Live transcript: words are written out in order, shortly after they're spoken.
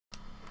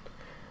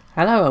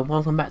Hello and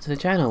welcome back to the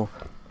channel.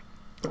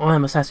 I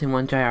am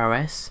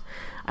Assassin1JRS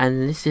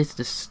and this is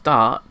the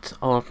start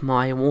of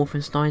my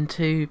Wolfenstein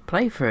 2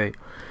 playthrough.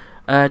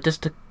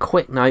 Just a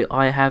quick note,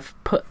 I have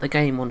put the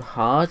game on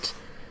hard.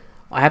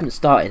 I haven't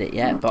started it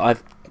yet, but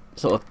I've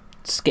sort of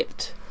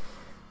skipped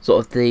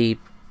the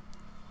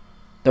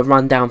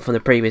rundown from the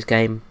previous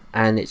game,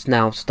 and it's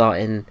now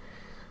starting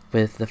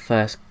with the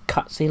first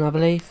cutscene, I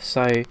believe.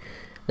 So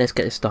let's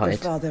get this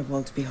started. Your father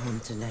won't be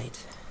home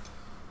tonight.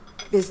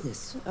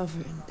 Business over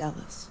in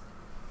Dallas.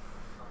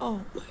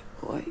 Oh, my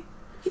boy.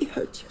 He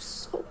hurt you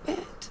so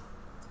bad.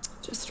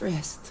 Just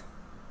rest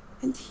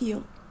and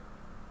heal.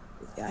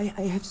 I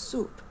have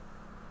soup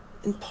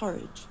and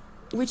porridge.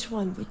 Which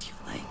one would you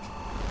like?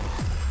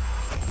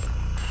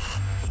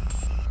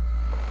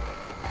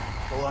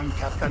 Go on,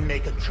 Captain,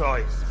 make a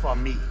choice for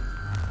me.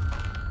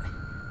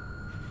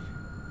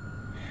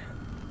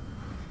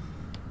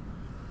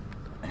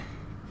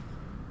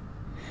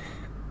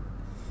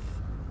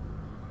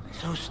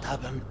 So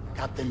stubborn,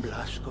 Captain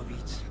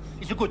Blazkowicz.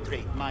 He's a good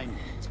trade, mine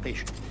is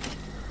patient.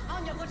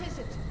 Anya, what is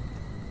it?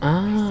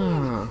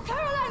 Ah,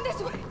 Caroline,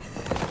 this way!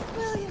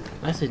 William!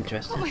 that's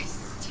interesting. Oh, my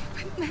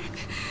stupid man.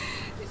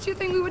 Did you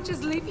think we would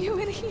just leave you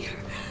in here?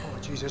 Oh,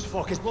 Jesus,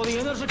 fuck, his bloody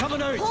innards are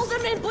coming out! Hold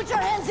him in! Put your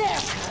hands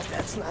there!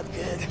 That's not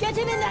good. Get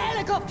him in the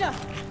helicopter!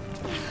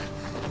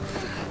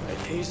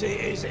 Easy,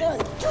 easy. One,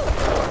 two!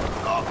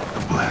 A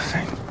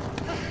blessing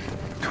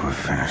to have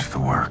finished the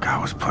work I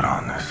was put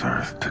on this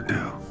earth to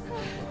do.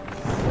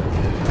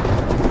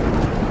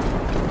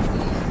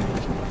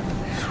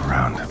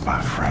 Surrounded by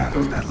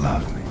friends that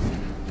love me.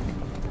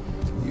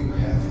 You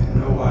have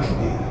no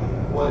idea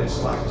what it's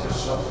like to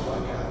suffer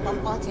like I do.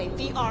 Abate,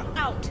 we are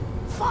out!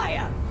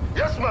 Fire!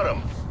 Yes,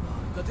 madam.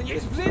 The thing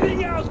is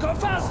bleeding out! Go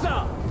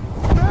faster!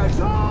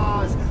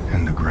 Nexus!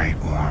 And the great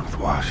warmth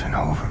washing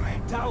over me.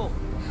 Towel!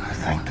 I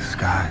think the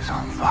sky's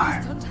on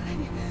fire.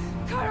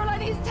 Caroline,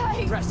 he's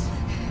tight! Press!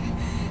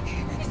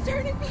 He's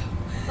turning blue!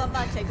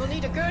 Abate, we'll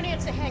need a gurney at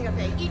the hangar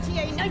bay.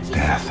 ETA 19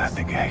 Death at seconds.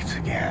 the gates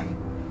again.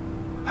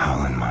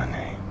 Howling my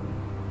name.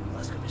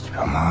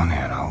 Come on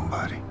in, old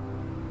buddy.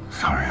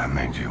 Sorry I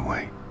made you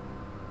wait.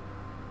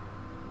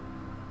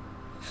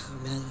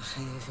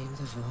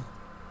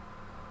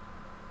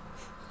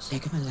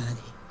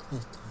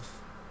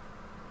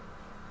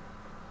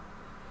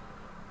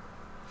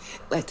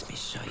 Let me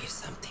show you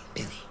something,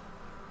 Billy.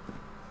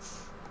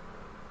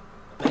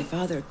 My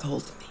father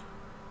told me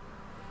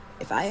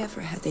if I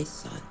ever had a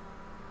son,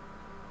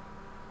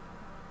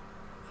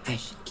 I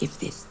should give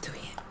this to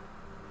him.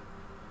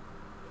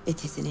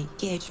 It is an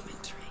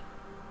engagement ring.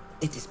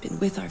 It has been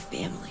with our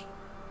family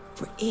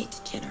for 8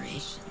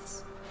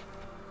 generations.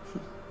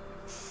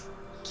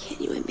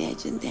 Can you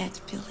imagine that,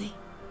 Billy?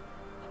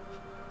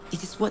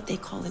 It is what they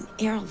call an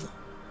heirloom.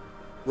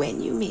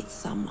 When you meet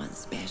someone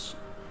special,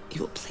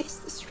 you will place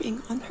this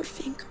ring on her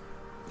finger.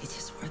 It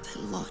is worth a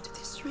lot,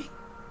 this ring.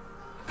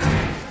 Shit.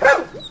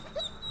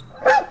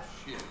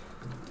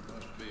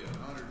 Must be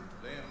 100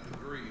 damn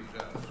degrees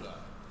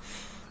outside.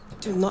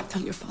 Do not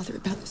tell your father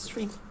about this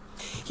ring.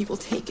 He will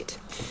take it.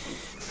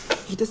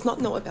 He does not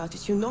know about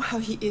it. You know how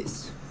he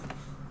is.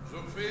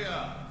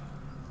 Sophia!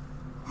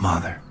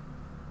 Mother,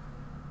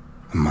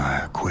 am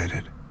I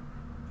acquitted?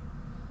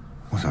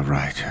 Was I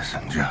righteous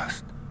and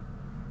just?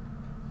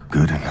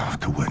 Good enough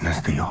to witness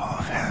the awe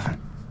of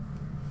heaven?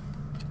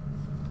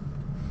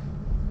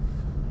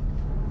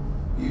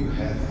 You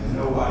have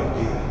no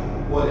idea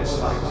what it's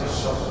like to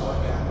suffer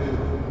like I do.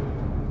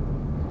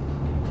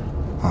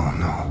 Oh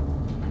no.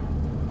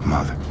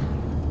 Mother,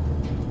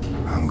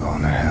 I'm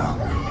going to hell.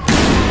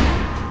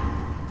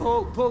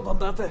 Pull,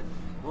 Bombate.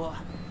 Oh,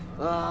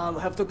 I'll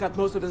have to cut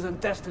most of his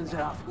intestines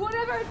out.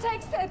 Whatever it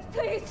takes, then,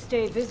 please!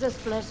 Stay with us,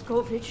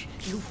 Blazkowicz.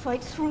 You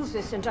fight through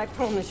this, and I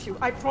promise you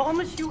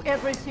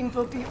everything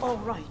will be all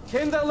right.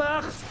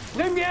 Kinderlach,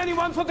 nimm mir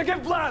anyone for the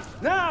gift blood!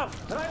 Now!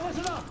 Hey,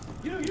 listen up!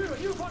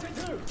 You fucking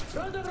too!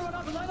 Turn everyone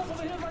up and line up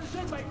over here by the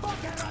sick bay.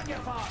 Fuck it on your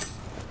part!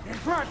 In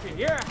front of me,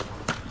 yeah?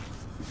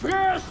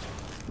 First!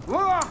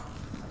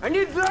 I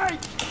need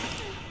light!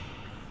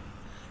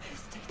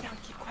 Stay down,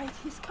 keep quiet.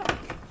 He's coming.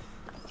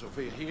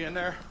 Sophia, he in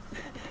there?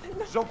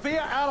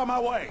 Sophia, out of my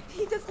way!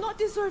 He does not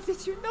deserve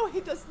this. You know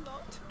he does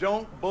not.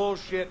 Don't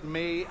bullshit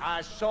me.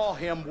 I saw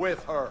him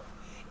with her.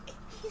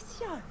 He's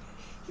young.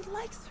 He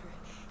likes her.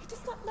 He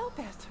does not know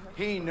better.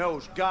 He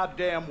knows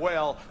goddamn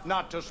well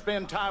not to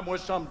spend time with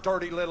some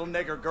dirty little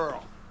nigger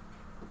girl.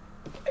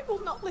 I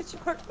will not let you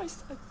hurt my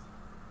son.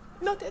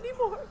 Not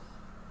anymore.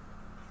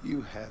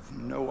 You have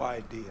no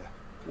idea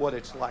what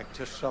it's like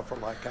to suffer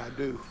like I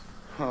do.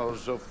 Oh,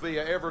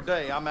 Sophia, every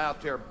day I'm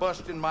out there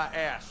busting my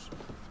ass,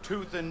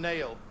 tooth and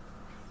nail,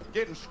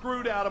 getting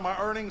screwed out of my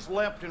earnings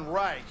left and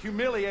right,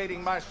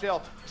 humiliating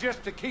myself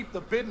just to keep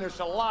the business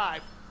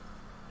alive.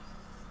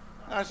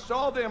 I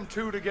saw them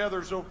two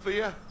together,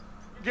 Sophia,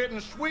 getting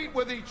sweet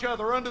with each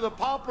other under the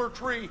poplar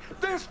tree.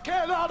 This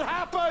cannot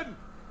happen!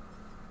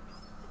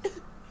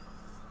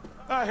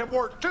 I have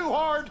worked too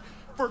hard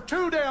for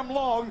too damn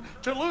long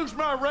to lose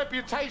my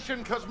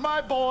reputation because my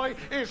boy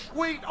is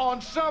sweet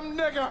on some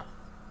nigger.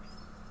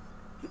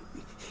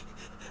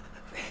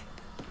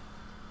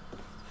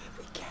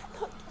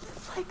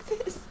 like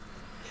this.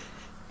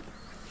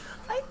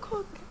 I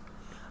cook,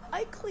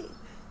 I clean,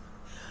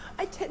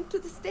 I tend to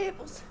the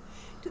stables,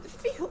 to the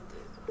field.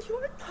 You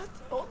are not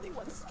the only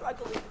one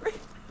struggling, Rick.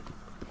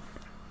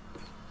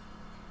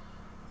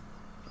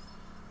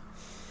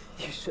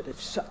 You should have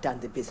shut down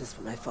the business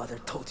when my father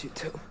told you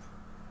to.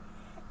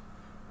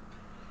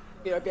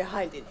 You're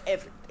behind in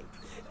everything.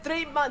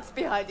 3 months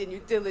behind in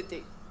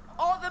utility.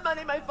 All the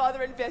money my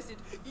father invested,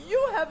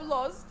 you have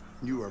lost.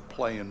 You are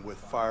playing with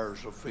fire,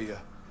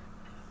 Sophia.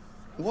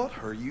 What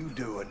are you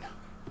doing?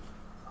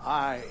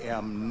 I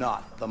am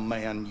not the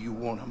man you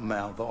want to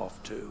mouth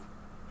off to.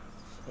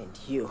 And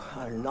you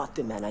are not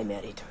the man I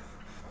married.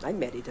 I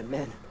married a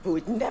man who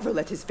would never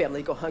let his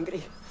family go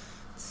hungry.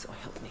 So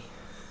help me.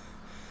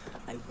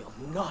 I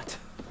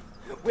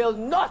will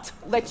not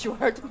let you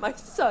hurt my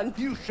son.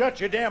 You shut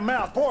your damn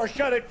mouth, or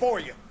shut it for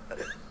you.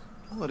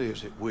 What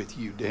is it with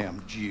you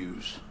damn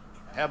Jews?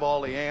 Have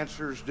all the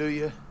answers, do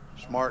you?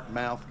 Smart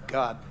mouth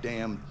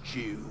goddamn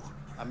Jew.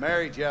 I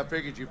married you, I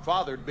figured your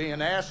father'd be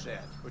an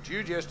asset. But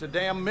you just a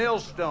damn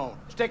millstone,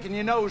 sticking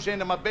your nose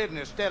into my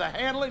business instead of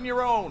handling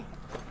your own.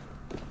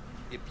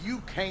 If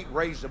you can't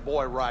raise the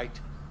boy right,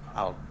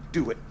 I'll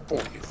do it for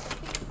you.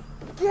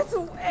 Get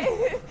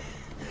away!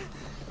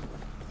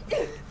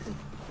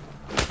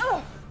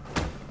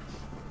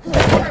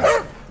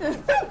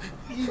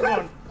 You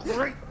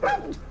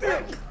ungrateful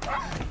bitch!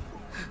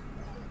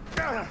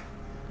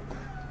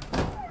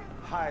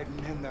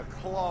 Hiding in the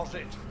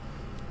closet.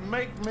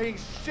 Make me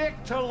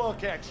sick to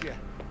look at you.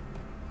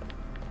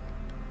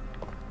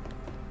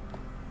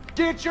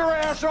 Get your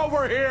ass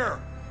over here!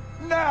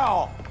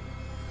 Now!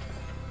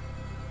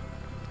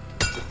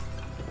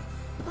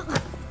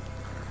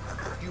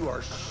 You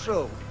are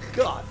so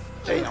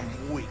goddamn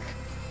weak.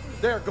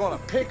 They're gonna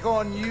pick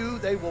on you,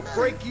 they will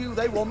break you,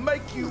 they will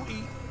make you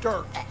eat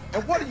dirt.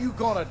 And what are you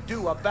gonna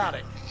do about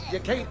it? You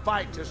can't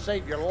fight to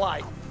save your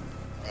life.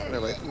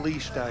 Well, at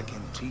least I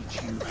can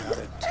teach you how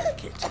to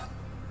take it.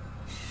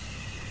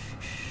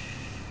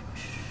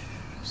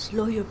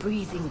 Slow your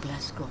breathing,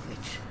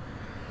 Blazkowicz.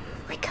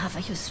 Recover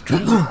your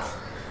strength.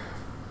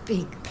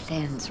 Big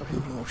plans are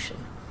in motion.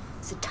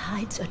 The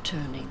tides are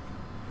turning.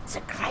 The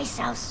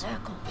Kreisau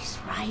circle is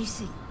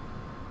rising.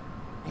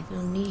 I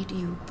will need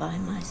you by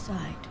my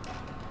side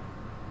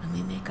when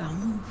we make our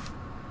move.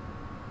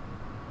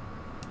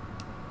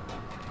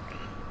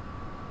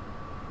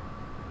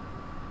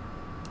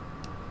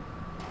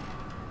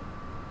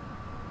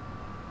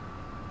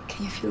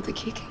 Can you feel the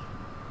kicking?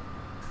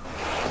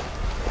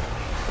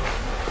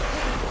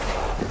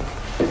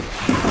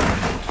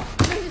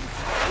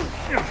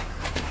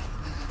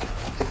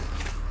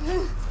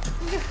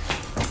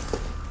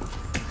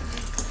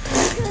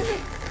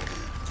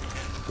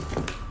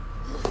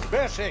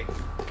 Bessie,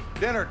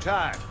 dinner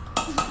time.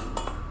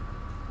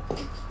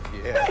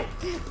 Yeah,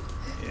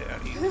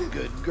 you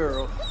good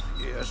girl.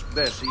 Yes,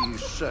 Bessie, you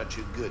such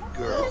a good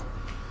girl.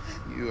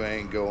 You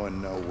ain't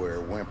going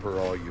nowhere. Whimper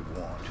all you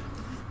want.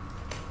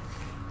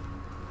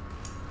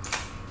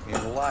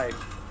 In life,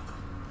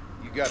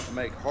 you got to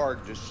make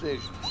hard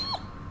decisions.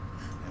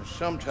 And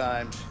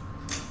sometimes,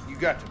 you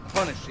got to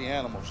punish the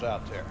animals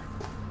out there.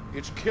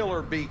 It's kill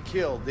or be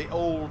killed. The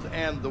old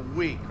and the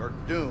weak are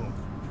doomed.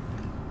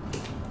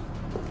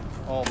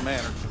 All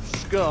manners of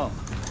scum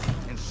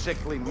and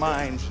sickly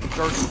minds and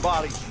dirty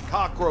bodies and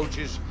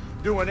cockroaches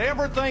doing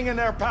everything in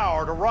their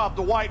power to rob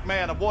the white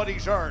man of what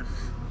he's earned.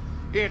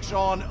 It's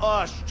on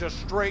us to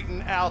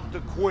straighten out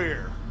the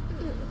queer.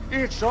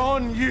 It's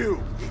on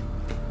you.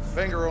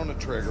 Finger on the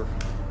trigger.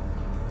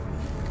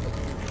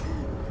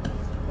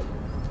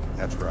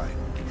 That's right.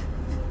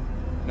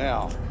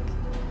 Now,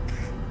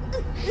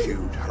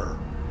 shoot her.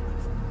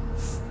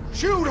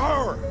 Shoot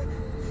her!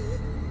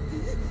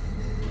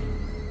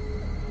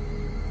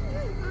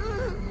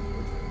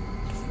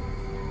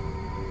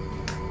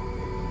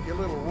 You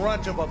little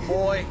runt of a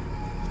boy.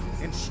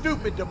 And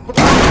stupid to...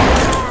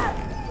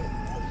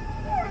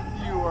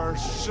 You are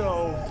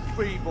so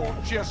feeble,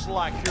 just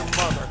like your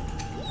mother.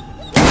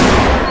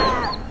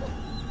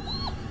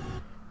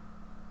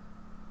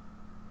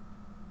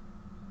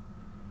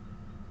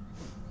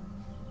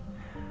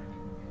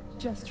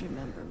 Just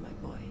remember, my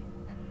boy.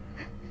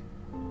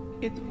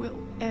 It will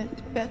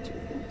end better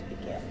than it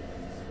began.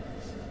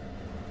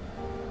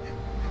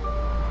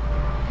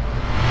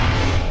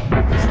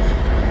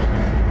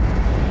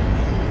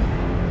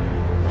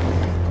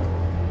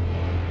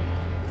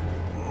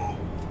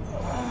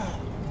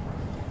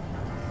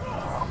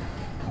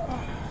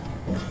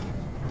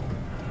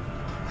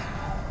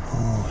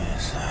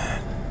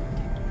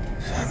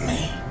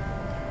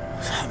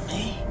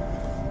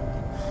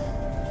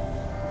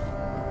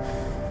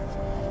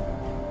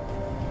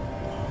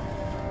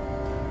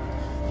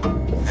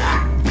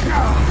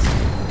 Ah!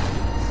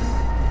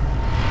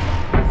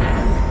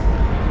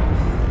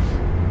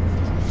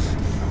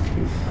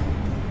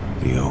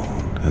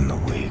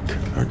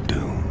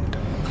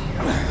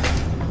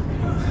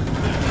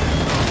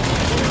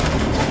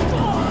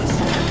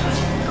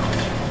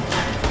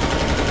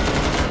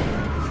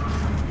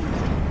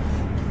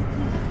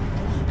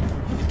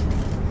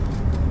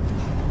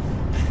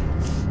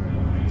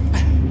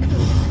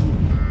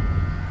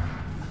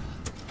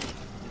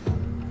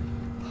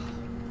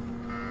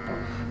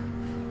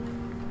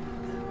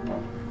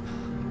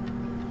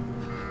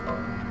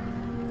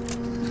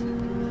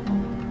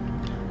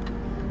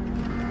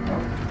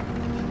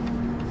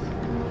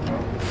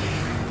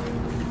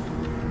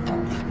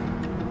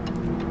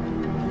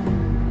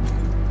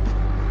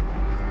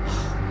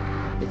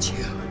 It's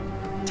you.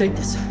 Take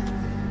this.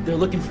 They're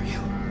looking for you.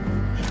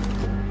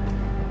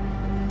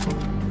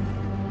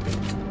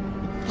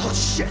 Oh,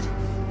 shit!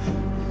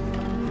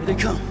 Here they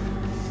come.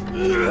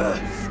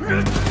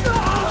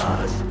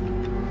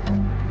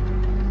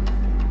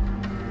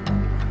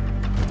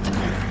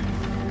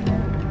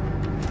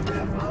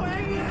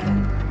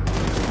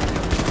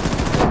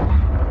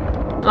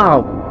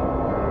 Oh!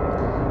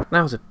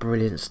 That was a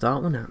brilliant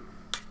start, wasn't it?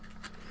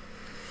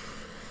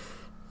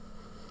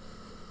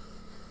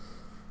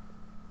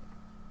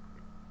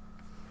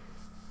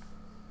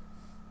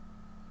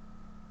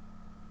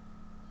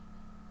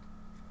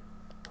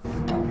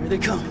 Here they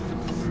come.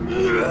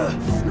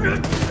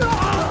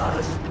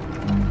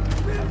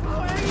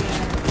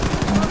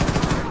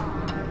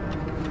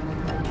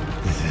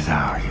 This is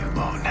our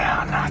U-boat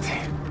now, Nazi.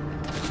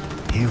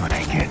 You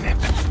ain't getting it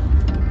back.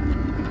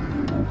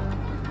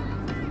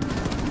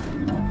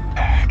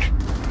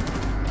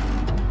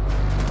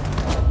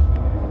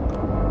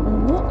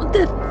 What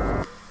the...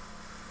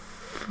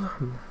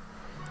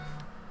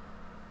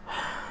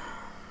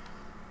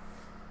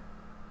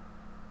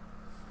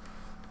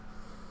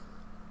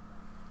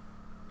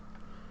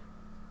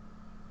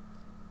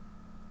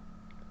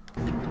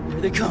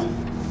 Here they come.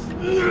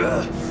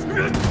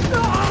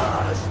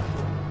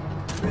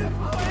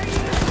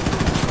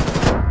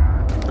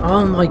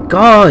 Oh my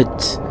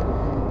god!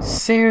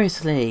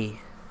 Seriously?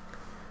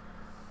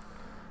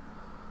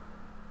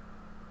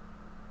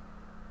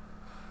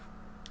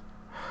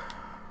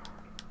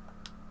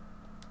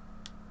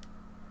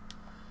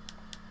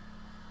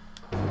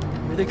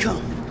 Here they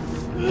come.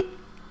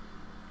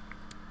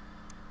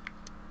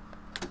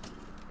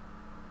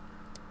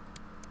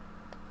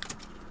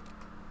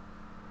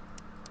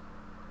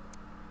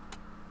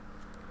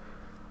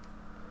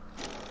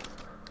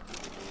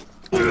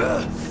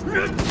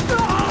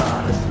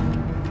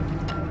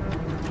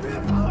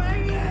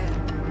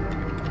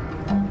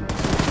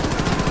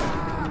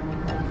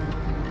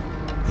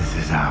 This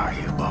is our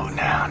U-boat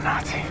now,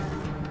 Nazi.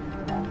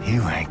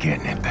 You ain't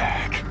getting it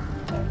back.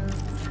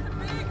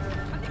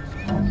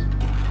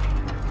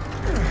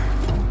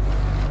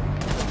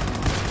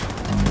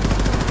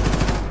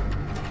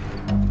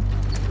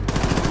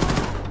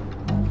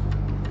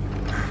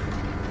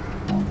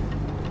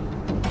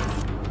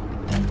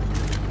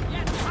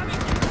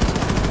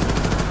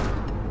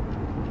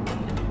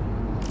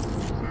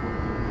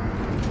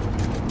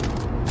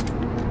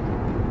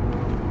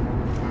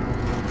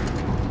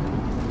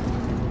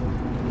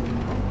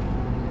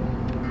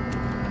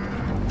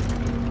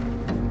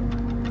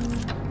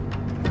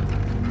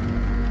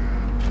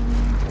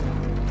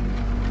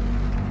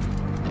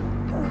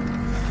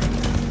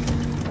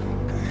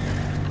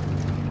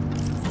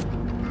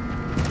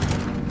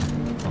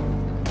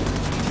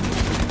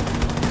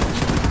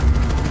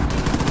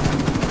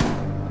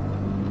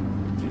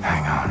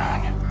 Hang on,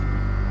 Anya.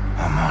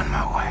 I'm on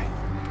my way.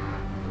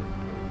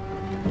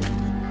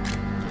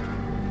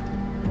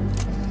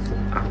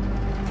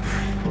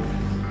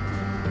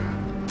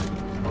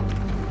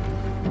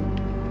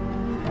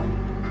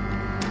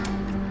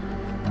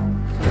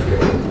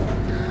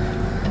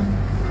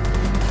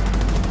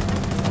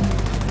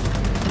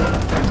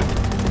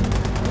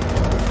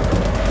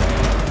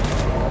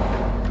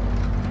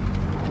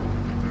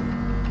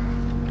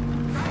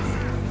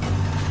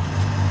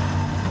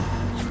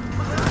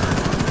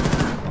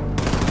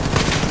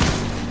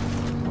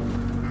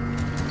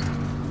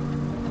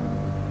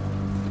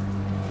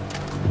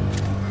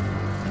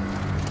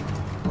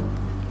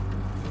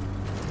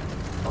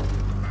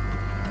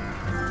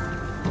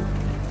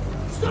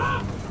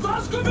 Stop!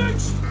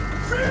 Blazkowicz!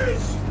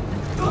 Freeze!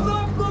 Do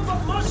not move a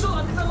muscle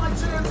until I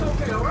say it's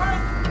okay,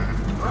 alright?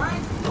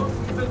 Alright? Don't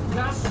even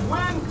cast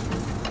wind.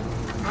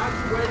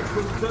 Activates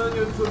will turn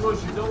you into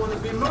mush. You don't want to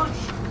be mush.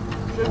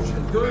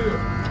 Shimshin, do you?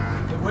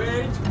 Okay,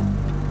 wait.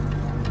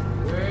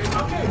 Wait.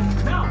 Okay,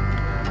 now.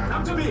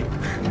 Come to me.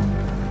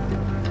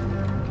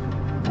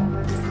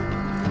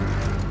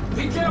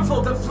 Be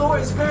careful, the floor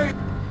is very...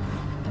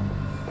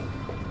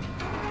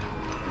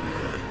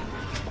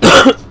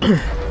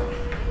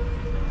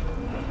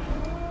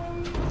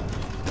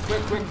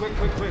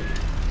 Quick.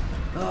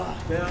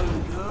 There we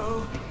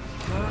go.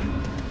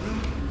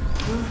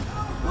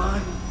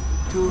 1,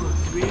 2,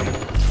 3.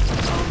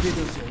 I'll give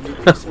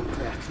it some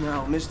crack.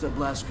 Now, Mr.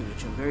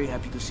 Blazkowicz, I'm very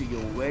happy to see you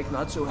awake.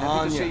 Not so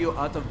happy to see you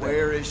out of bed.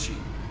 Where is she?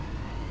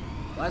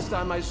 Last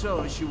time I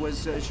saw her, she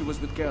was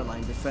with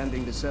Caroline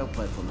defending the cell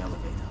platform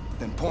elevator.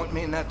 Then point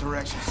me in that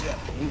direction, Seth.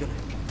 Ingrid,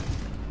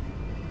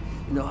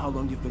 you know how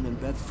long you've been in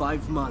bed?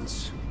 5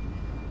 months.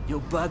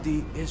 Your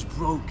body is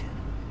broken.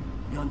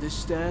 You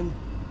understand?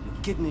 Your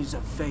kidneys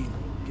are failing.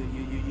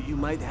 You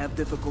might have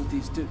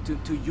difficulties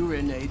to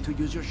urinate, to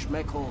use your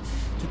schmeckhole,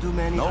 to do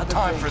many other things. No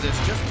time for this.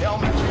 Just tell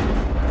me.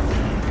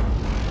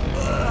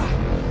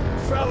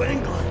 Frau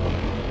Engel.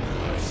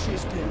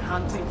 She's been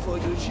hunting for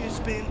you.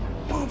 She's been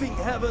moving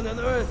heaven and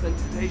earth, and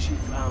today she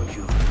found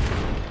you.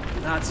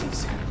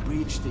 Nazis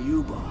breached the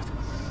U-boat.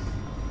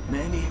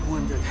 Many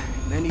wounded,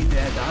 many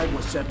dead. I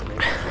was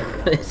separated from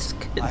them. It's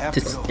good I have to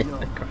to see.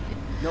 go.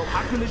 No,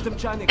 Akmelistem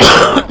China.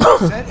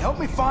 Said, help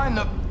me find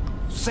the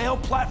sail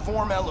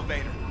platform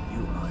elevator.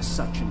 You are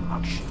such an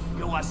action.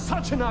 You are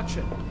such an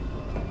action.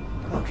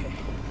 Okay.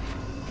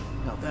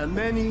 Now, there are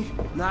many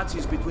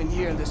Nazis between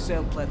here and the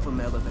sail platform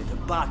elevator,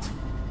 but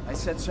I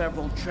set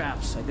several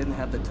traps. I didn't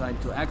have the time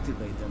to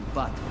activate them,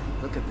 but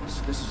look at this.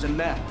 This is a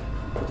map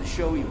to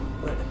show you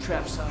where the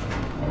traps are.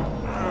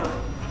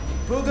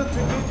 Put them to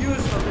good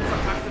use for the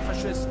verkackte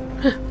Faschisten.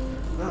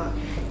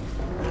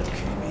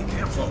 Okay, be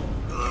careful.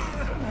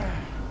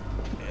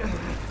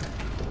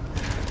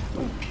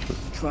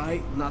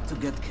 Try not to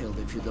get killed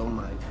if you don't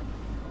mind.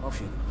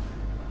 Off you go.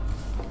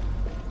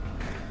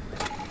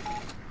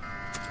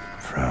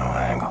 Frau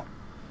Engel,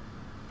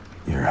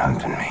 you're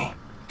hunting me.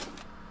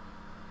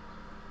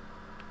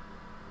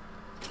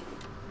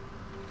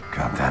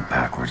 Got that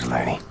backwards,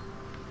 lady.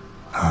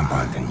 I'm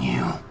hunting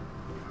you.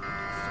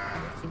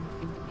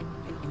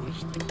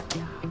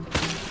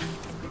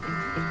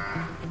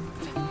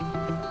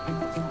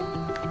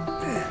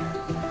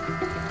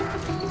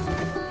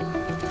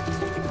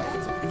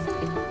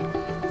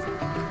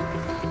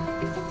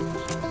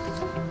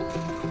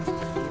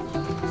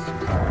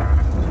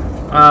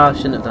 Ah, I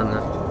shouldn't have done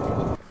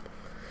that.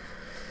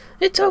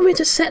 It told me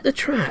to set the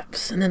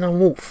traps, and then I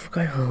wolf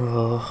go.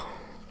 Oh.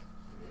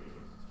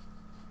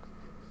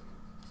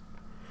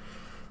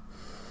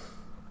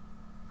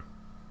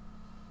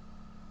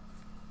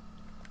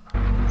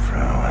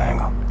 Frau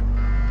Engel,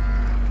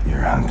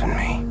 you're hunting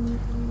me.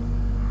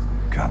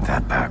 Got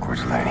that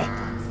backwards, lady.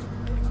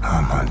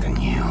 I'm hunting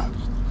you.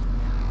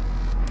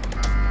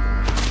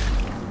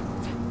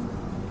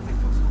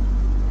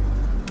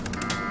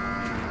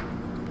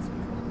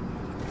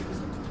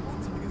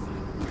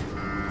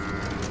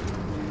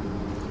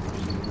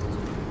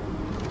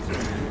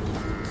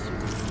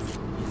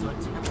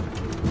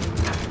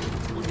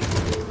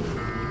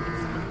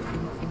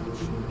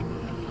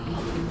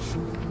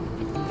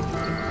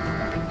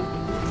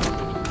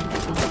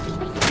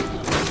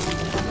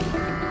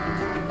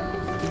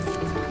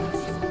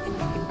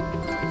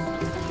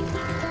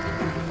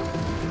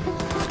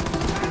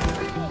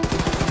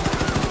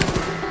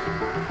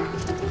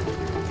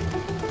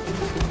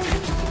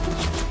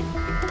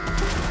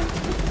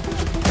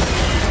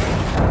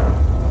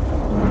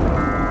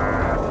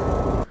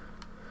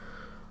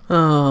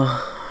 Oh.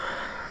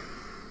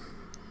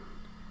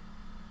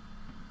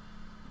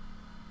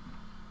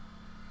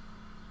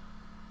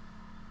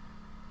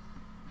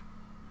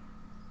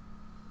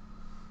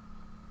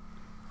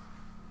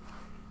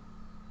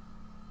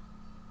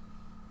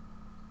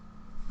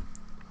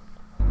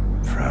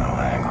 Frau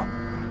Engel,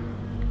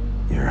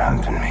 you're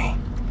hunting me.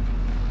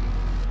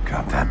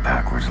 Got that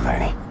backwards,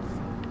 lady.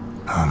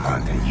 I'm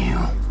hunting you.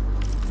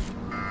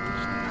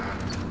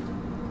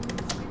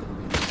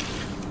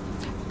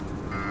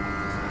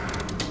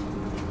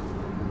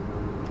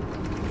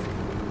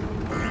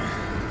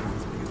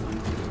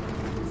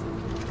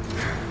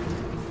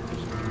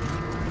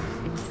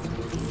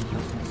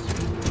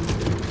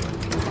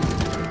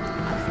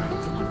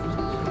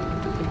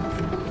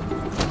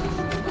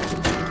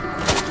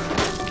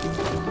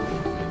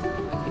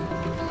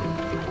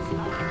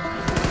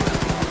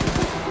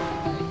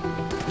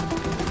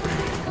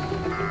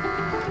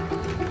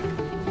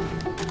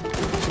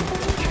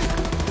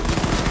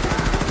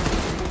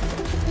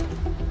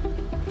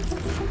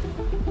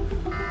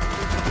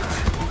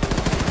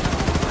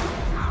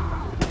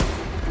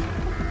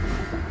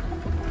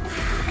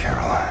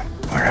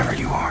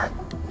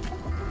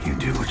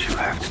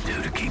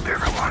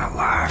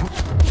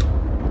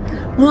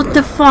 What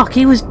the fuck?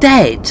 He was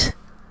dead.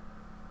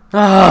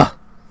 Ah.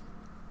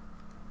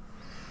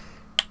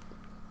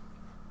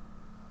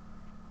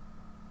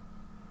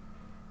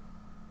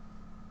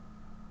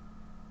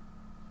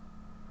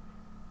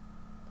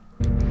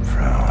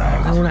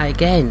 I want that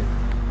again.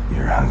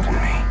 You're hunting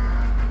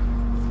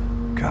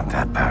me. Got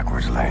that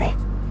backwards, lady.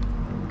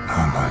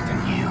 I'm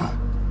hunting you.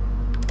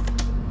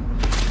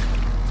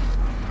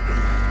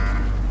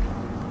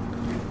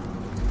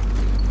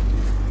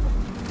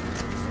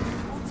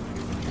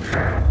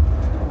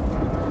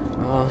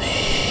 Oh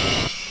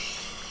shh.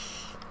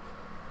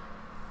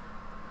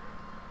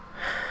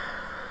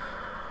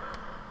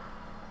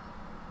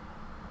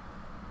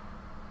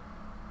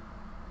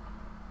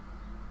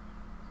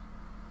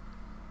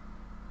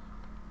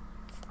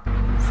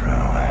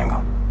 Frau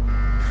Engel,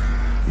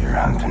 you're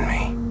hunting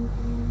me.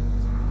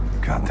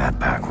 Got that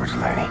backwards,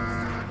 lady.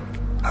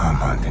 I'm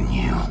hunting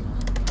you.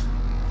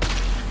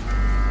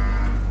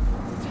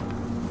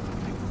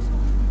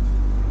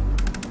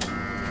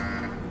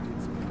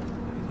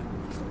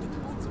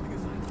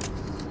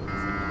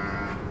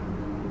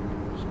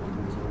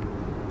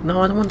 No,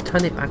 I don't want to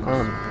turn it back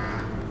on.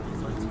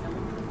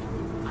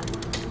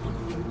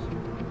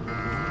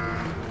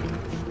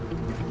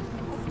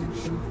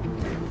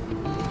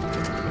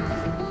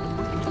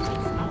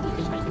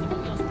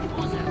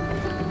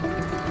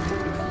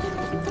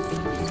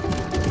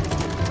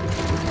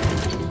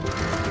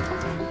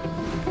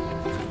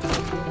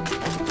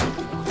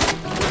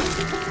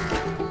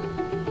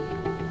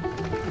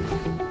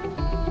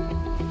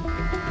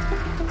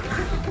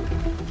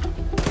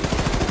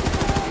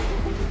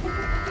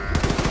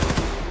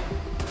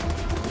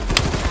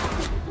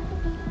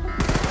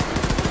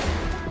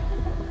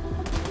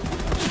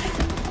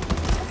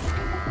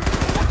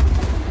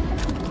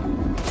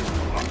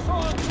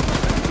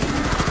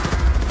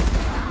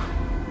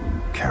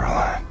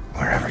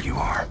 you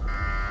are.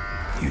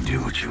 You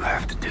do what you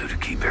have to do to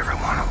keep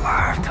everyone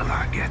alive till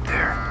I get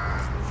there.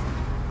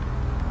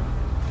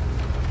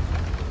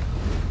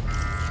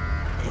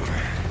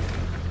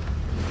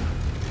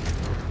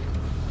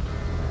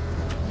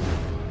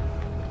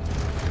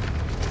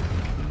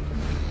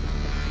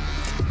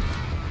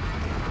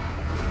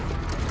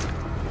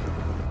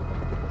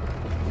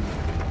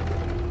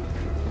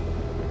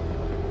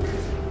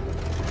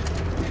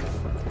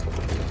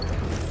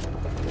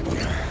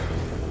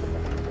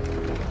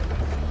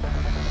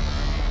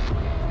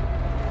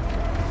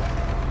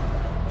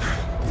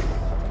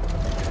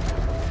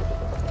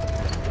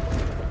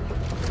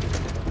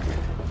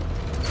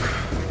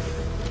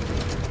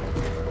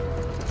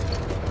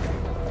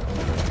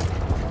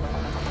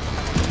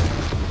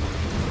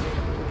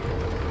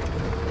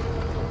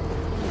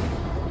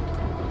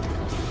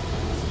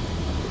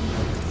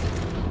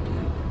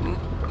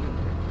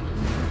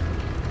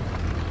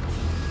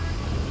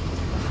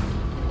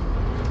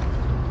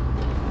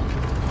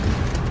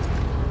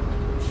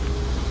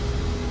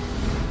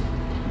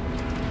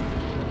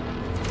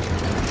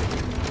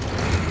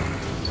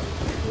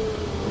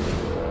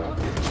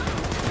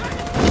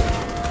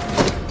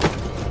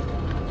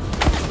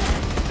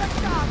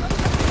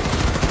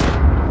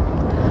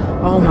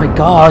 Oh my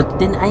god,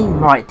 didn't aim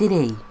right, did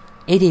he?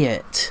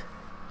 Idiot.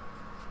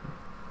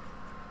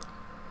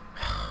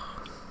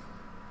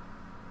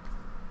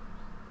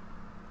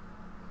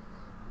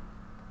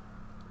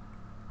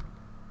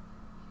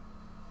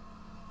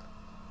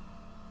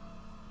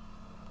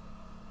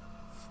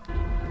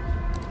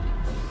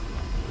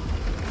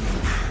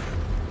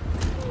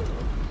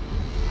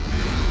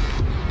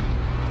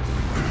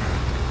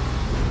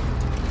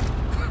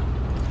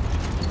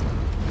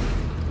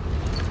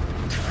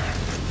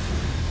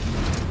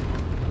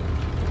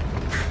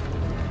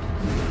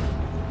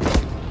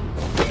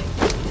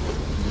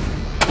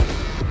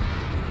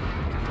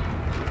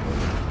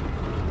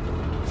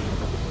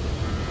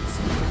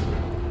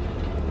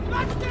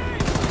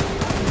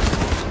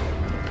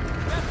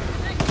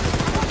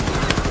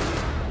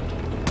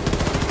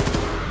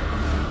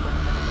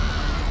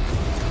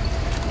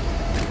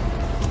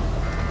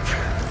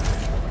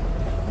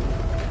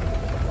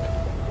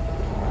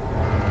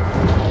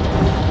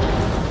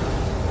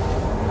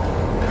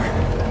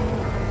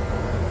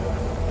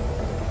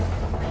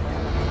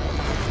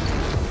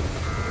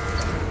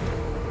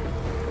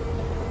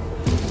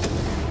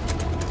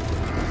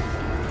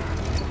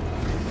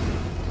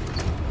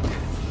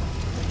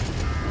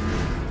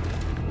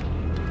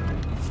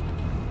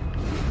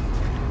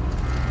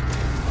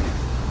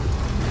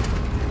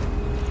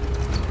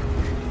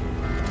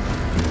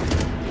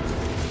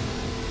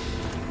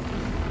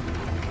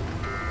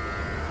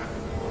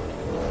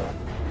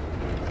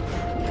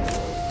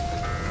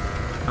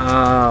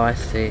 Oh, I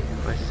see,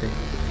 I see.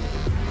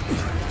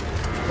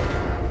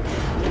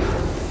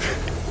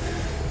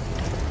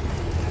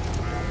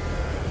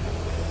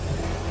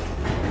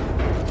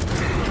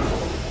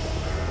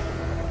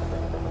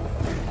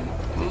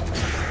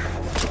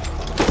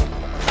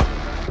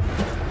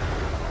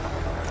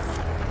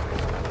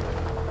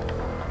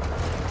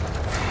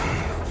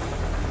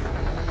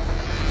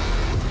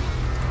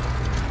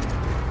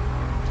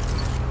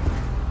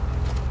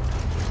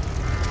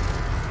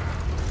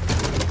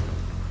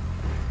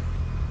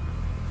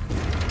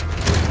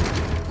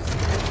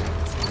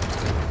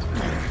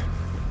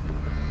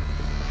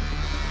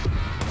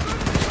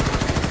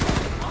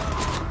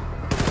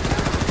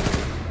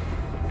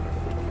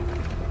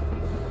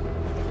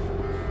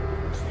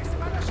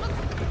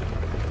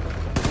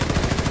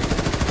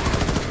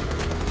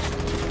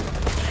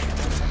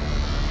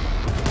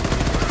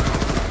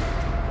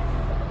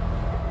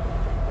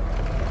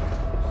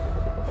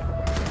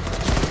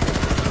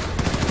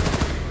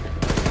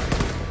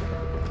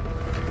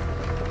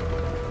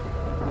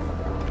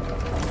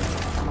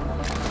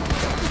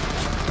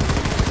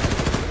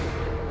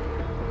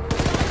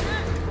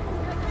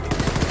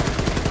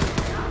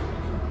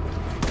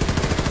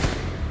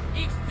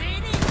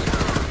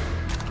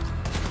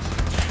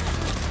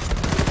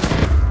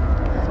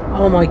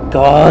 Oh my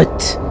god!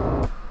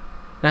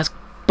 That's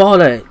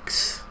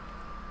bollocks!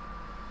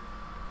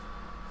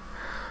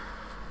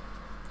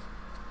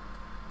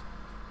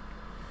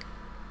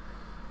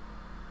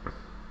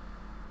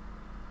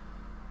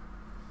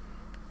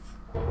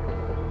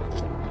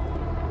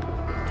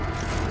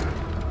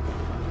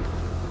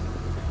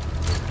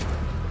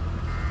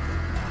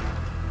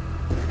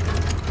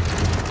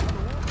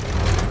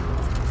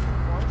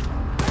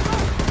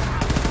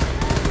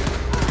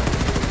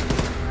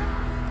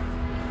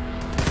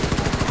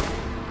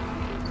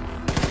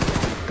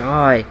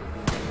 Die.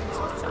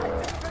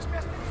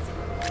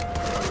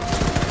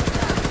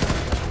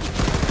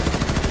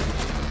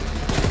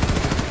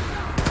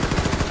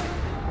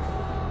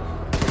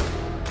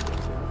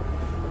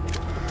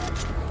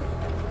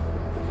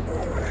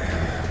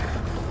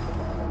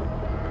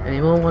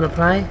 Anyone want to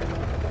play?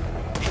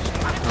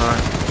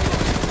 Alright.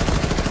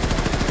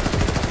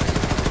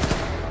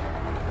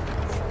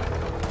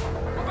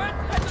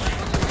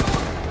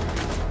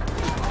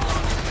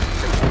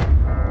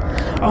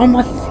 Oh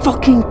my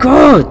fucking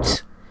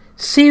god!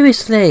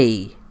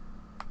 Seriously!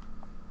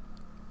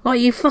 Like,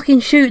 you fucking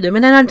shoot them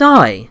and then I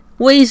die?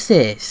 What is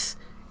this?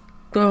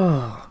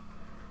 Oh.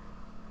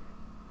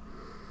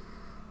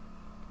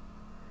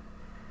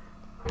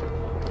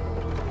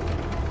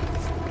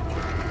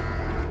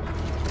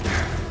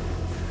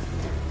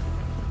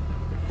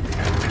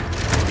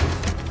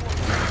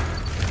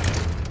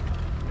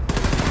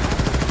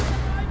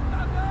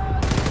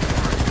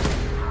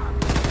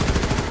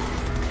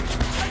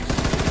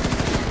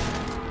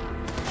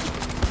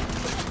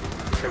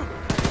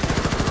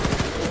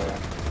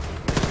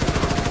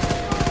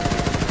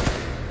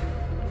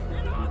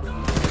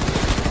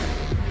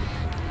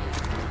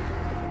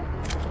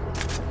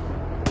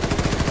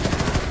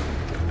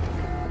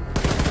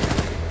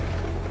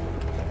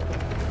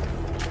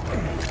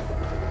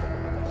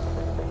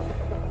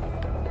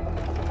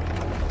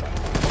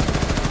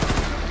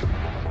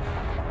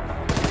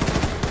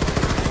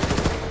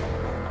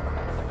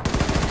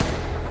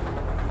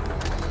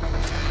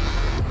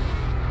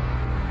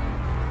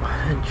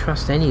 I don't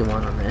trust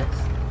anyone on this.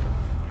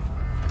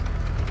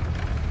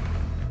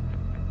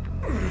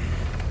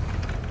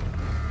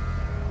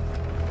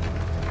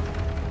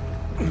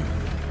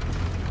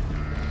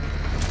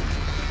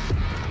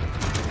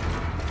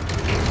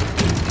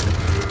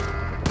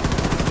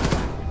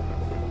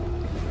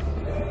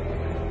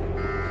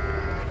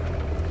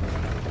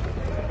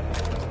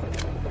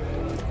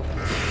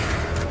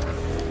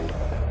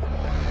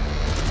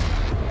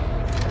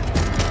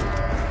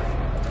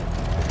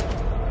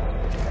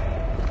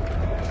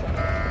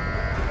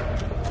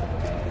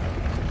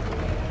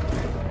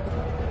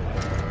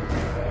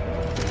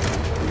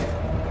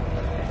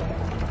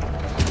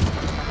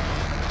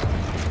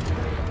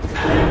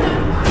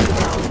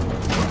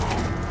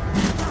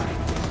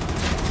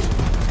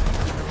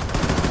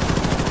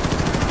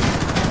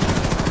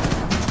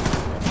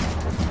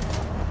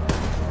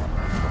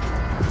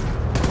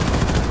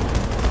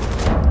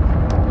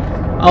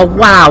 Oh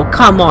wow,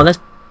 come on, that's...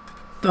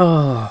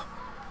 Oh,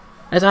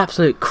 that's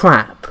absolute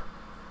crap.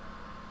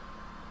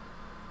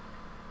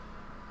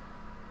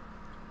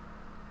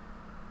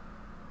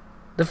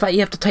 The fact you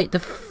have to take the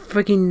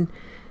friggin'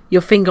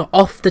 your finger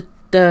off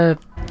the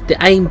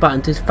aim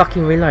button to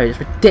fucking reload is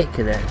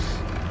ridiculous.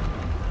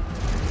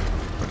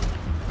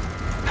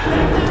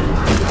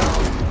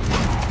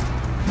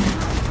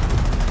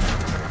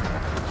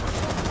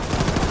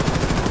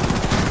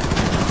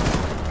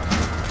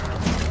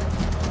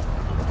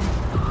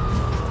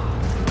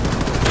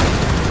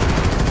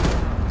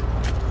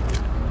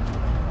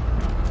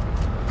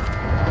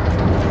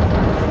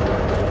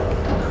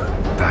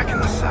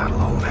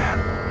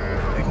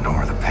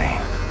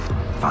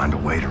 Find a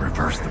way to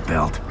reverse the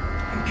belt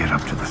and get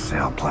up to the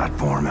sail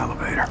platform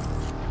elevator.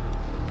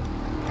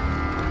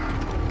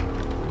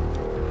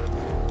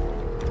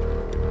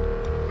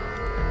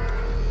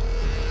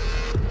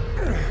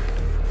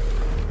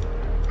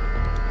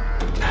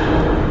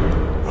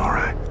 All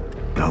right,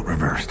 belt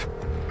reversed.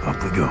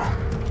 Up we go.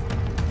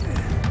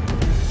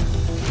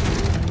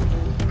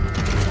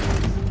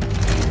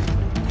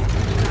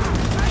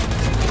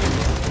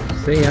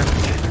 See ya.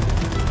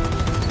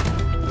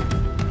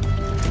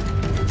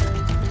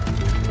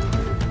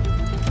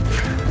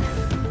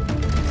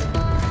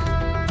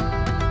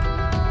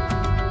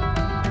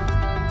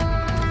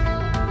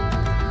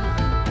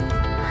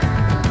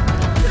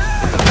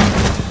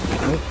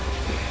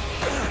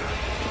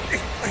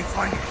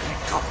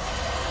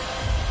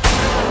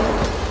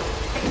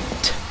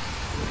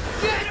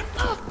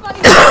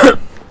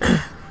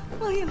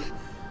 William,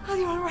 are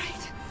you all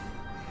right?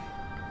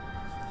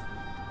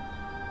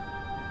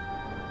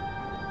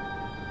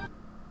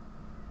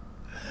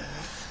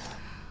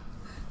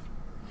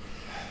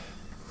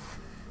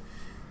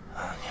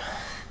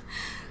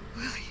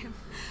 William,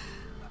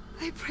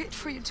 I prayed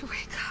for you to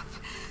wake up.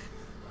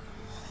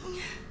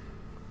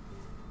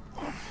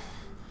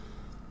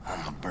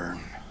 I'm a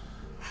burden.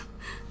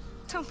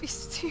 Don't be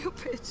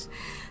stupid.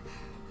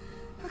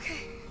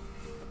 Okay.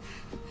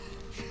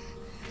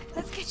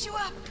 Let's get you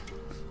up.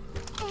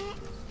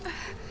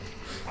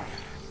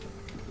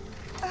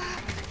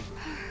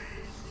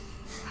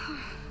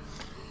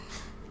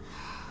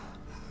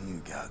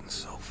 You've gotten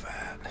so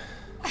fat.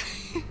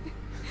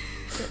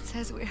 That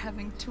says we're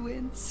having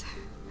twins.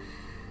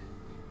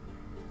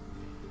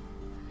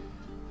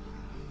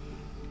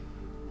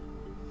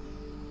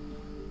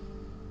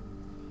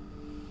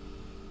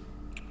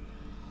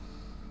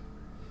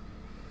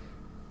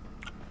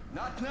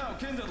 Not now,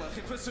 kinderlich.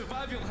 If we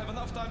survive, you'll have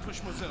enough time for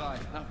schmoozerai.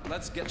 Now,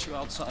 let's get you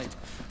outside.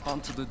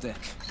 Onto the deck.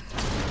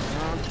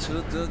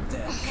 Onto the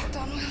deck. Hold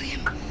on,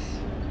 William.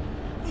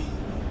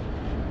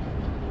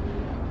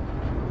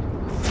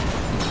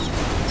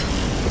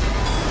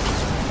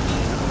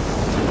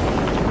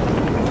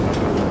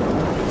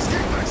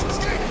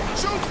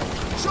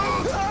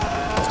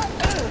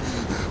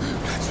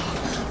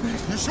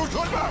 You shoot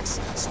good, Max!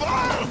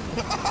 Smile!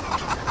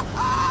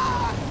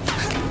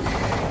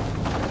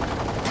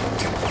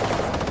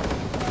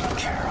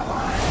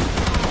 Caroline.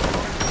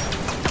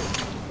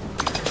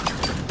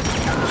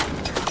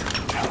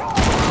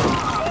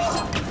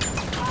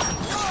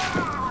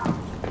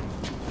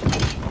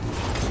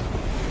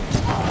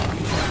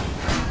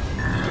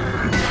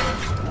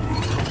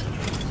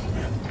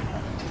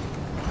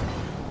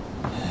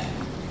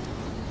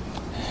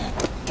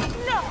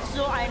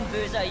 ein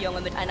böser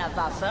Junge mit einer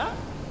Waffe?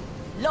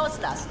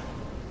 Loslassen!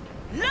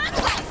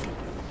 Loslassen!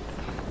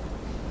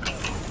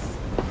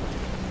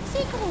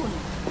 Sigrun,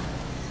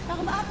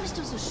 warum atmest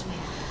du so schwer?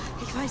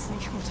 Ich weiß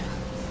nicht, Mutter.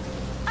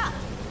 Ah,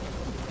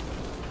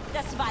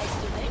 das weißt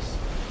du nicht?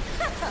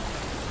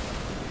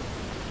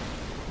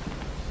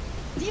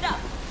 Nieder!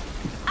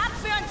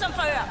 Abführen zum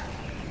Verhör!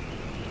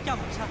 Ja,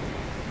 Mutter.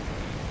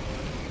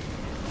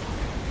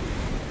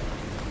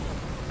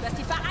 Du hast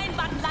die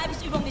vereinbarten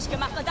Leibesübungen nicht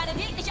gemacht und deinen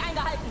Weg nicht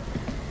eingehalten.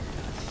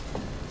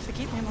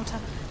 Vergib mir, Mutter.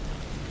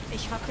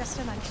 Ich habe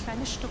gestern ein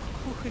kleines Stück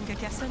Kuchen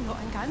gegessen, nur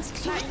ein ganz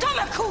kleines... Du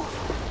dumme Kuh!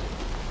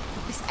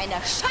 Du bist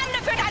eine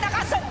Schande für deine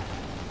Rasse!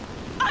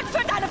 Und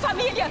für deine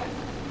Familie!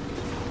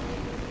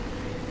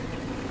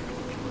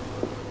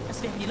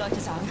 Das werden die Leute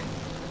sagen,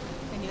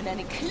 wenn du in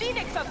eine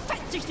Klinik für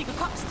Fettsüchtige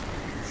kommst.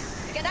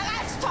 Die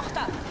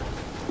Generalstochter!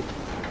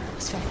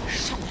 Was für eine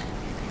Schande!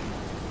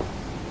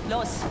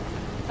 Los,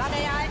 Wanne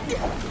herhalten!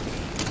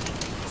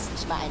 Das ist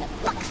nicht mal eine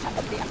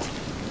Backpfanne wert.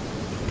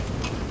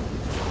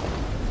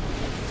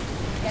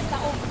 Er ist da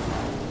oben.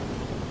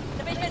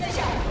 Da bin ich mir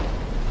sicher.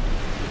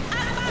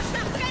 Alle Marsch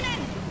nach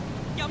drinnen!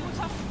 Ja,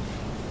 Mutter.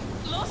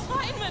 Los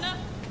rein, Männer!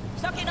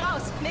 Stock ihn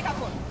raus.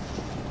 Megafon.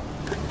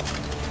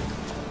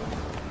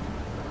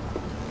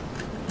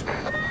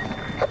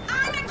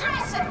 I'm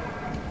addressing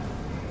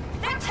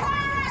the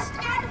terrorist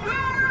and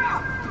murderer,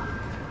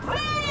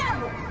 William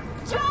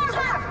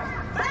Joseph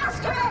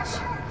Blazkowicz,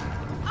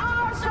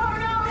 also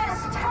known as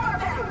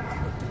Terrorman.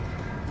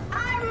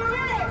 I'm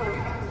willing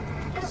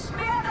to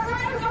spare the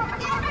life of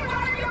every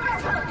one of you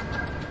vessel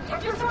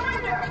if you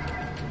surrender.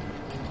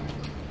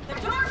 The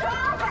doors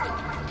are open.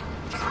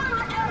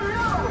 Come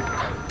alone.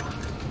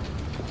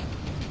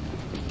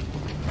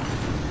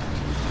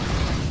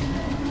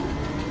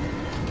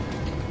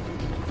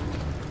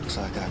 Looks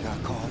like I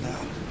got called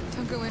out.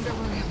 Don't go in there,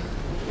 William.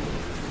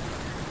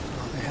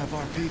 Oh, they have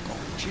our people.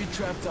 She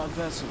trapped our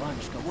vessel,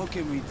 Anishka. What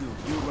can we do?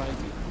 You're right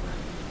here.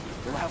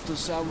 We'll have to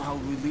somehow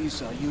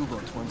release our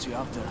U-boat once you're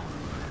up there.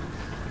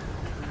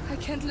 I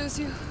can't lose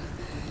you.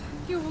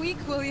 You're weak,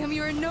 William.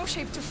 You're in no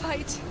shape to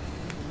fight.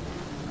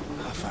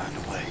 I'll find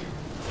a way.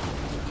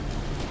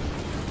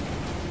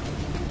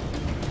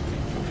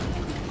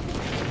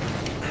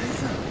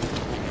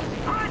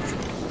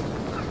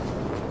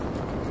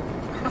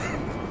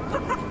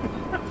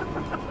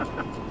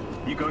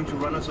 You going to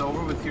run us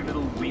over with your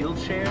little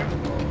wheelchair?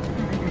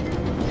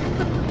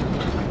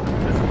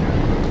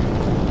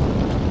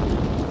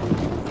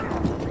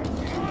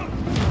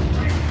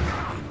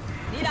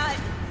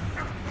 Niederhalten!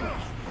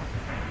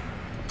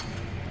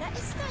 Da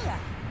ist er ja.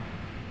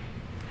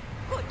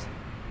 Gut.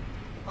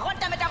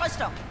 Runter mit der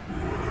Rüstung.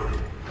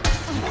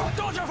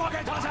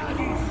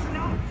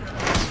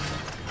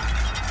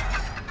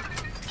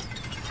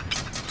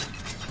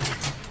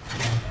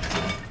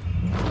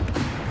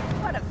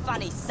 What a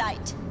funny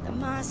sight. The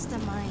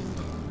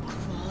mastermind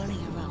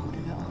crawling around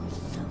in her own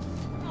filth.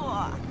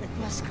 Oh,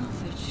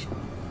 Blazkowicz,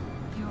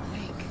 you're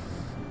awake.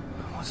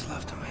 What's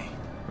left of me?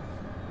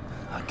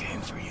 I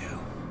came for you.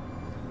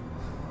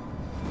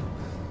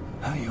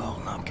 How you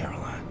holding up,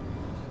 Caroline?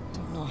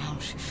 Don't know how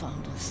she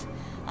found us.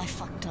 I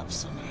fucked up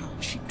somehow.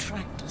 She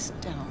tracked us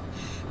down.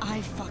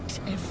 I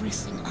fucked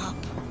everything up.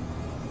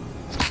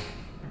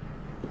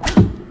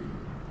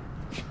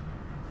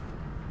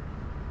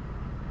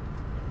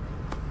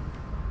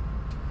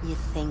 You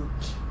think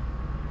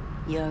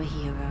you're a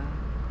hero,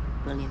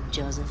 William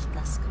Joseph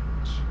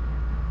Blazkowicz?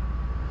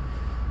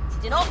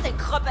 Zieht ihn hoch, den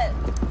Krüppel!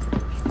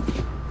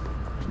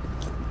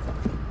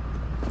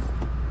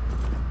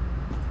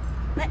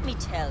 Let me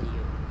tell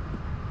you,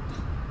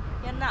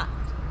 you're not.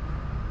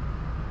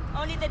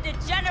 Only the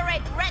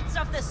degenerate rats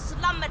of the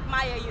slum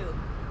admire you.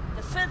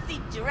 The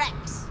filthy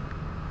dregs,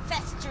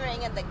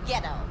 festering in the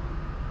ghetto.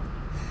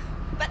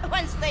 But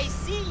once they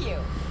see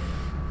you,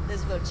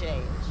 this will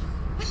change.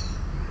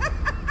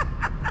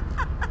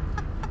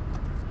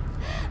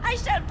 I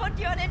shall put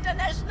you on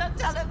international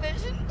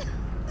television.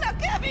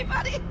 Look,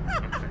 everybody.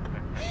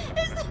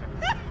 Is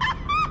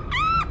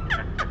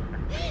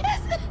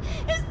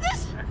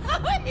this how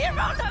a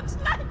hero looks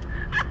like?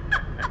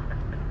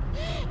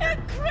 A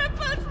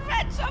crippled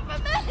wretch of a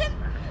man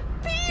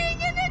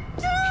peeing in a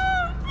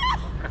tube.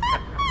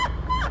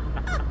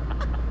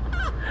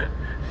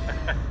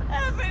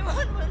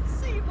 Everyone will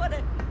see what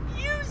a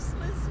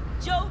useless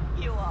joke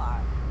you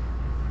are.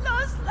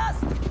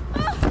 Loslassen.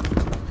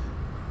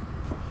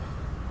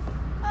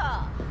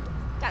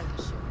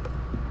 Danke schön.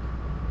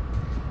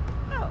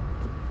 Oh.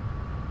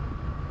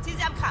 Zieh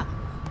sie am Kragen.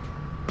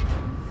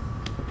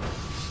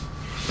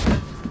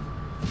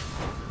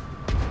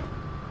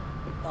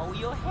 Bow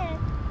your head.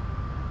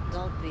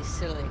 Don't be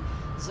silly.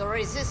 The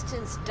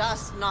resistance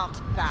does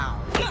not bow.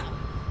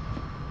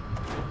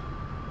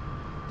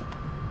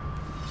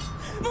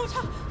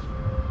 Mutter!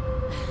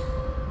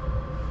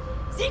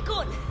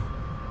 Sigrun!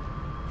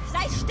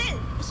 Sei still!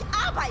 Ich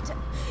arbeite!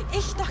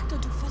 Ich dachte,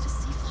 du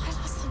würdest sie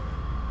freilassen.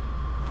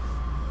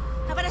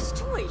 Aber das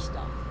tue ich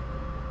doch.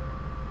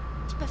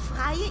 Ich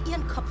befreie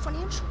ihren Kopf von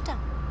ihren Schultern.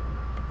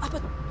 Aber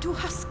Du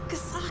hast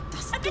gesagt,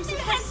 dass Hab ich dir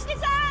fest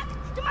gesagt!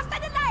 Du machst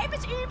deine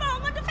Leibesübung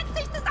und du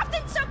verzichtest auf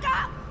den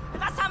Zucker! Und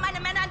was haben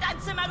meine Männer in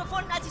deinem Zimmer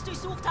gefunden, als sie es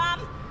durchsucht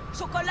haben?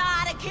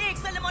 Schokolade,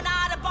 Kekse,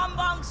 Limonade,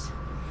 Bonbons.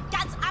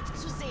 Ganz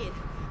abzusehen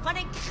von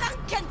den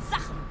kranken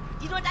Sachen,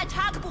 die du in dein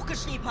Tagebuch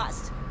geschrieben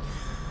hast.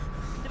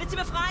 Du willst sie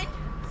befreien?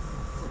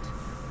 Gut.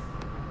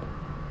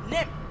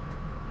 Nimm!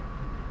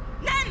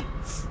 Nimm!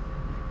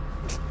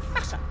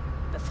 Mach schon.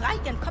 Befrei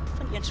ihren Kopf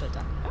von ihren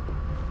Schultern. Hm?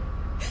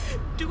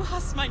 Du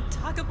hast mein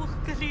Tagebuch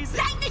gelesen.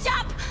 Lenk nicht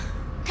ab!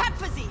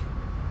 Köpfe sie!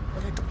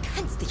 Oder du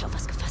kannst dich auf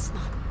was gefasst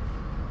machen.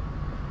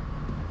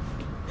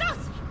 Los!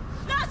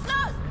 Los,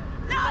 los!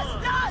 Los,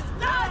 los,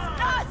 los,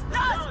 los,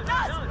 los,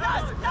 los,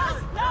 los, los,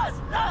 los,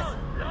 los!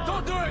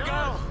 Don't do it,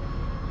 girl!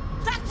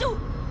 Sag zu!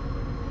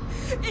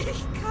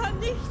 Ich kann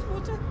nicht,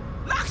 Mutter.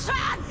 Mach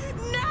schon!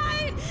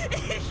 Nein!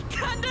 Ich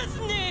kann das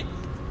nicht!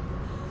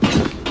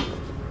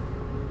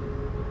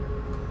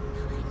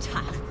 Ein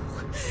Tagebuch.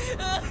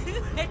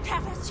 Mit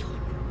Perversion.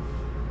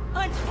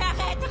 Und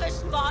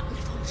verräterischen Worten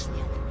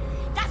vorschmieren.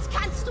 Das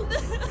kannst du!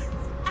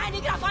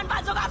 Einige davon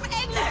waren sogar auf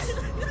Englisch!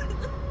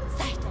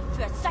 Seite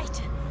für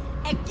Seite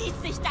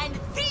ergießt sich dein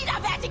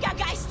widerwärtiger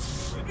Geist!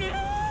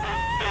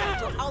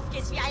 Und du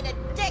aufgehst wie eine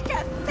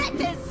dicke,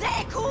 fette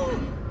Seekuh!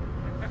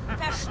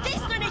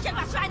 Verstehst du nicht, in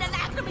was für eine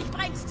Lage du mich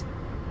bringst?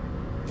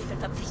 Ich bin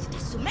verpflichtet,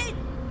 das zu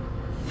melden!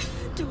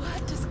 Du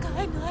hattest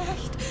kein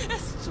Recht,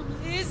 es zu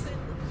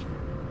lesen.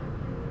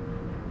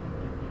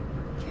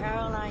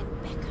 Caroline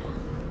Becker,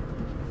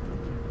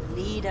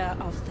 leader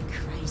of the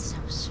Chryso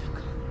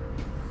Circle.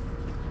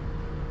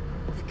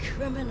 The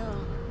criminal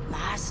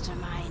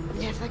mastermind.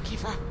 Never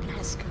give up,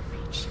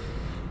 Blazkowicz.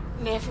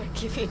 Never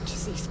give in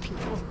to these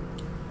people.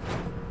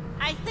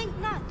 I think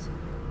not.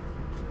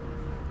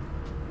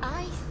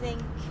 I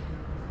think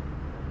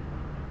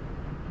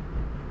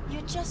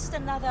you're just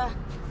another...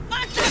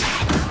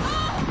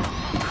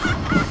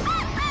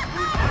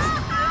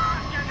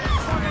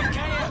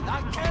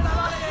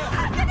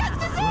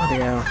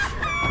 Bloody hell.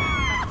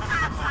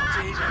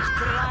 Jesus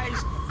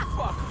Christ!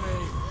 Fuck me!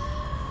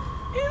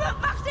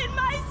 Übermach den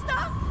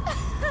Meister!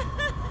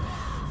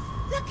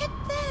 Look at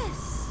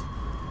this!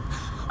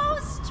 How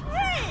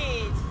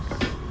strange!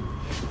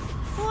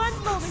 One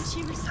moment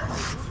she was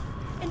here,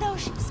 and now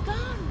she's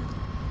gone.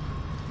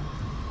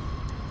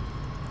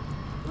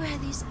 Were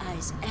these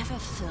eyes ever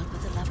filled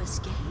with a lover's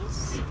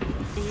gaze?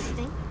 Do you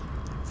think?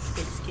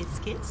 Kiss, kiss,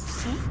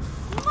 kiss? Hm?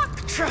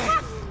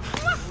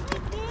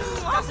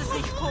 Das ist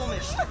nicht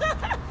komisch.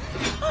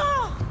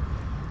 Oh,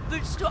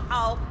 willst du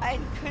auch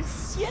ein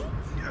Küsschen,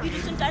 wie du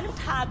es in deinem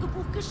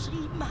Tagebuch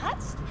geschrieben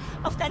hast?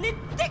 Auf deine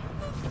dicken,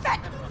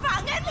 fetten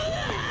Wangen?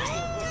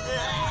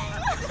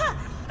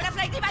 Oder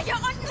vielleicht lieber hier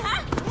unten,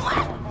 ha?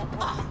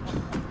 Oh.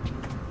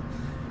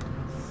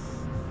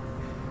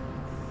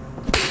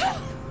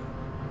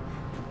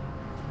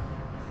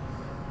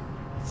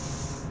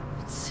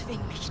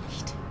 Zwing mich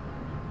nicht.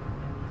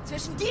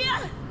 Zwischen dir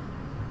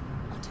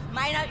und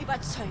meiner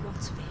Überzeugung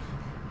zu wählen.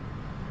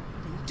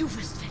 Denn du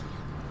wirst verlieren.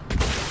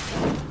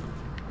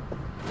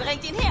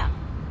 Bringt ihn her.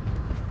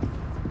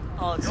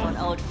 Also an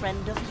old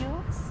friend of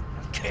yours?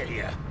 Kill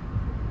you.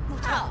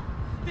 Mutter,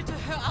 bitte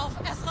hör auf,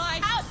 es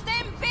reicht. Aus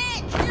dem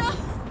Weg! Ja.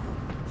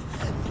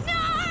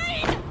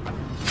 Nein!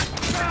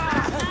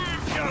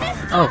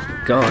 Oh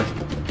God.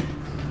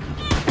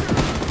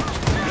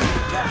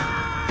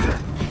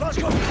 Let's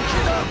go!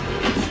 Get up!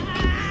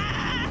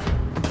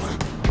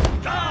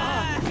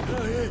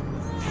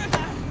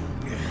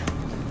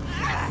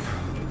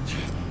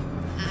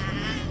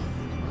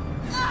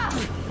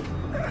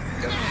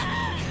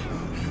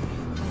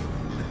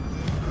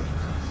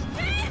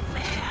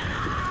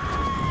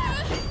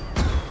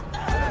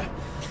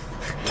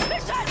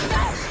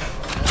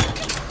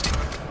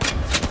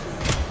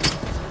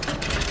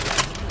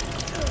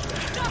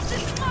 Das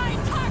ist mein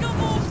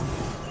Tagebuch!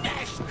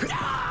 Nicht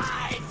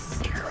deins!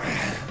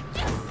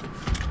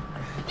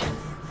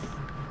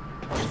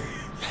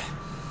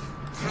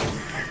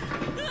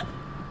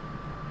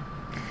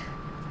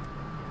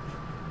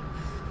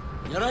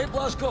 You right,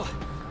 Blazko?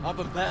 I've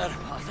been better.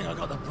 I think I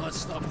got the blood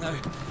stop now.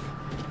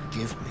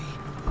 Give me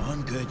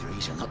one good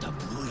reason not to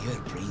blow your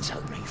brains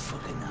out right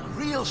fucking now.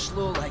 Real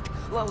slow, like,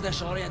 a little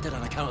disoriented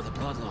on account of the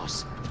blood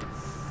loss.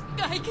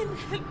 I can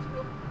help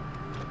you.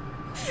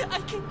 I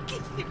can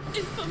give you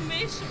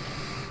information.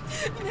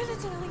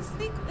 Military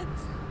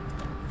secrets.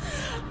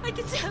 I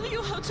can tell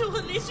you how to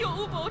release your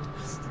U-boat.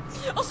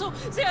 Also,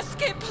 the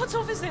escape pods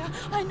over there.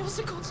 I know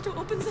the codes to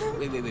open them.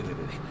 Wait.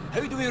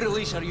 How do we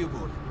release our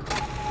U-boat?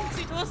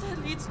 The door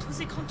that leads to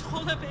the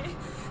controller bay.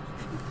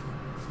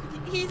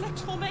 The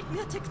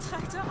electromagnetic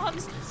tractor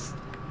arms.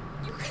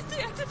 You can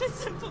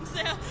deactivate them from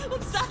there,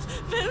 and that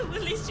will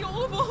release your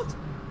U-boat.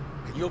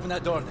 Can you open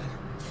that door then?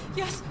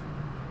 Yes.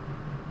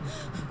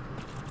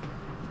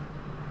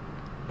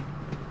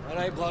 All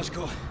right,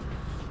 Blazko.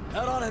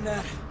 Head on in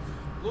there.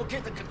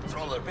 Locate the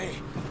controller bay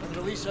and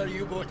release our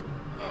U-boat.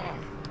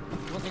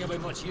 Don't think I'll be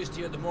much use to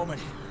you at the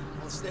moment.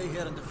 I'll stay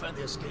here and defend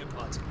the escape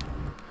pods.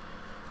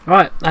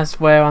 Right, that's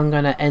where I'm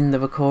going to end the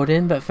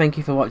recording, but thank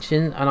you for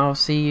watching, and I'll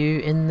see you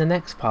in the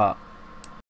next part.